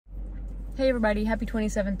Hey everybody, happy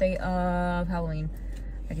 27th day of Halloween.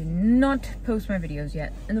 I did not post my videos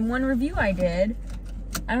yet. And the one review I did,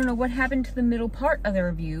 I don't know what happened to the middle part of the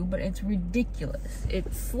review, but it's ridiculous.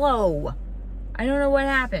 It's slow. I don't know what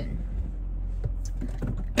happened.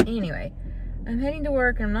 Anyway, I'm heading to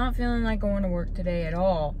work and I'm not feeling like going to work today at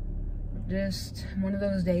all. Just one of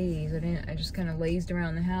those days. I just kind of lazed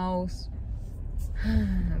around the house.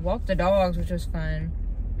 I walked the dogs, which was fun.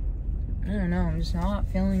 I don't know, I'm just not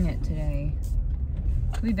feeling it today.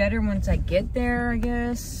 It'll be better once I get there, I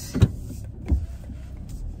guess.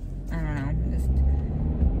 I don't know, just...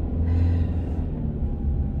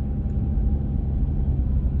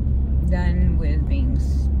 done with being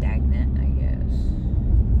stagnant, I guess.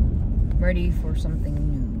 Ready for something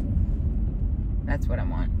new. That's what I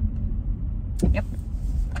want. Yep.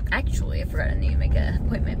 Actually, I forgot I need to make an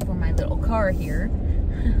appointment for my little car here.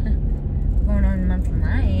 Going on month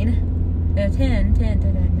 9. 10.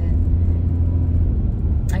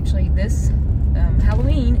 Actually, this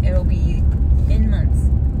Halloween, it'll be 10 months.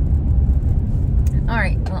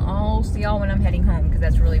 Alright, well, I'll see y'all when I'm heading home, because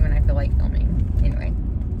that's really when I feel like filming. Anyway,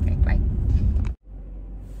 okay, bye.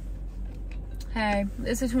 Hey,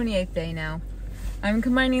 it's the 28th day now. I'm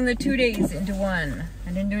combining the 2 days into one.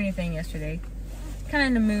 I didn't do anything yesterday. Kind of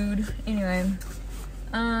in the mood. Anyway,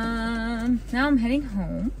 now I'm heading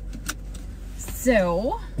home.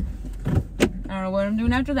 So... I don't know what I'm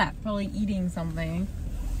doing after that. Probably eating something.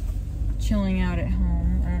 Chilling out at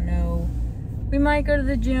home. I don't know. We might go to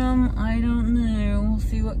the gym. I don't know. We'll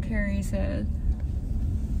see what Carrie says.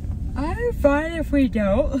 I'm fine if we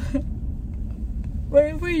don't. But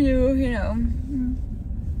if we do, you know.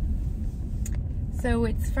 So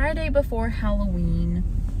it's Friday before Halloween.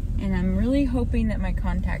 And I'm really hoping that my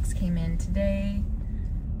contacts came in today.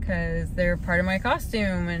 Because they're part of my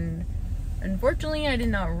costume. And unfortunately, I did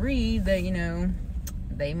not read that, you know,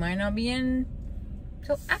 they might not be in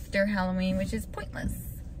till after Halloween, which is pointless.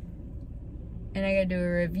 And I gotta do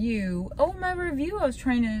a review. Oh, my review I was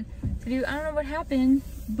trying to do, I don't know what happened,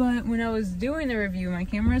 but when I was doing the review, my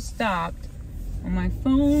camera stopped on my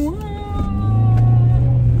phone.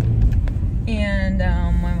 And I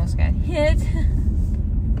almost got hit.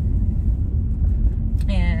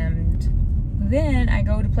 And then I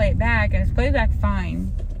go to play it back, and it's played back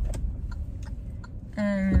fine.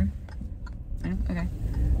 Okay.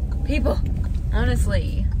 People,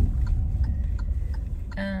 honestly.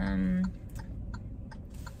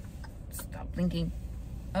 Stop blinking.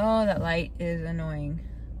 Oh, that light is annoying.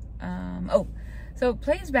 Oh, so it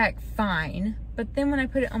plays back fine, but then when I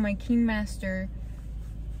put it on my Keymaster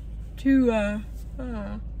to,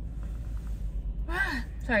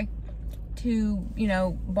 sorry, to, you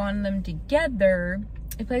know, bond them together,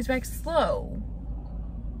 it plays back slow.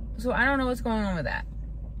 So I don't know what's going on with that.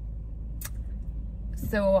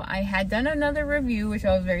 So I had done another review, which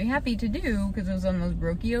I was very happy to do because it was on those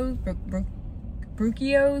Brokios,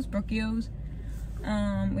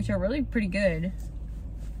 which are really pretty good.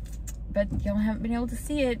 But y'all haven't been able to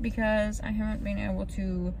see it because I haven't been able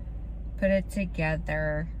to put it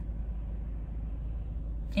together.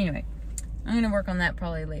 Anyway, I'm gonna work on that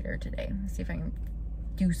probably later today. See if I can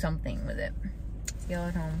do something with it. See y'all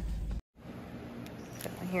at home. So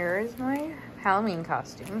here is my Halloween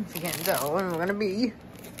costume, if you can't tell what I'm gonna be.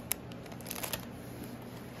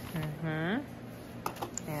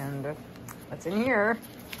 And what's in here?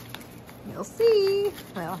 You'll see.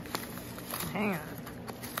 Well, hang on.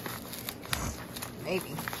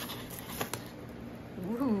 Maybe.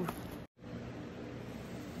 Woohoo.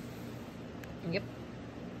 Yep.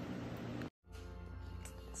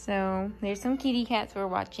 So there's some kitty cats we're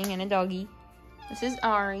watching and a doggy. This is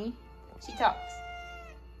Ari. She talks.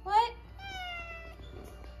 What?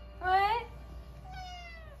 What?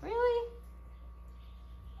 Really?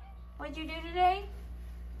 What'd you do today?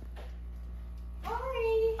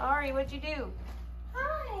 Ari! Ari, what'd you do?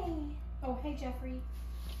 Hi! Oh, hey, Jeffrey.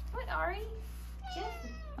 What, Ari?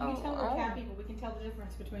 Jeffrey. Oh, You can tell we're cat people. We can tell the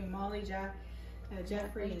difference between Molly, Jeffrey, and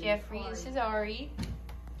Jeffrey, Ari. this is Ari.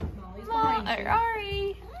 Molly's behind you.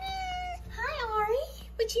 Ari. Hi, Ari.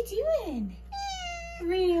 What you doing?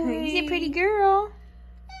 Really? He's a pretty girl.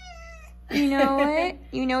 You know what?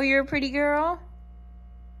 You know you're a pretty girl?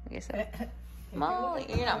 I guess so. Molly.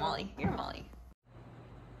 You're not Molly. You're Molly.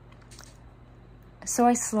 So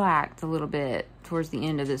I slacked a little bit towards the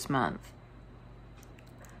end of this month.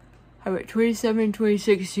 I'm at 27,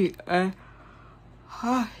 26,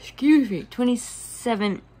 excuse me,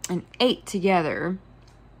 27 and 8 together.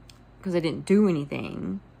 Because I didn't do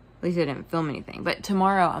anything. At least I didn't film anything. But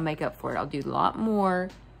tomorrow I'll make up for it. I'll do a lot more.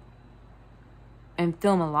 and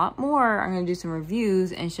film a lot more. I'm gonna do some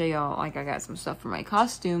reviews and show y'all, like, I got some stuff for my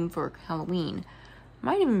costume for Halloween.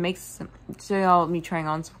 Might even make some, show y'all me trying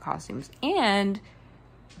on some costumes, and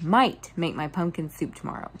might make my pumpkin soup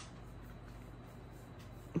tomorrow.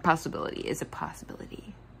 Possibility is a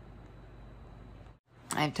possibility.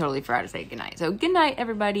 I totally forgot to say goodnight. So good night,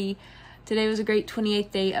 everybody. Today was a great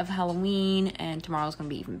 28th day of Halloween, and tomorrow's gonna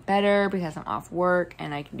be even better because I'm off work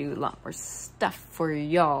and I can do a lot more stuff for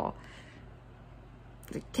y'all.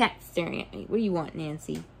 The cat's staring at me. What do you want,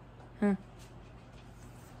 Nancy? Huh?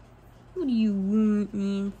 What do you want,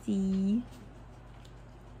 Nancy?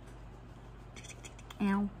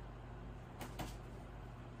 Ow.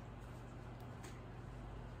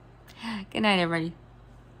 Good night, everybody.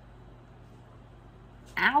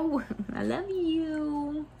 Ow. I love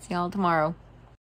you. See y'all tomorrow.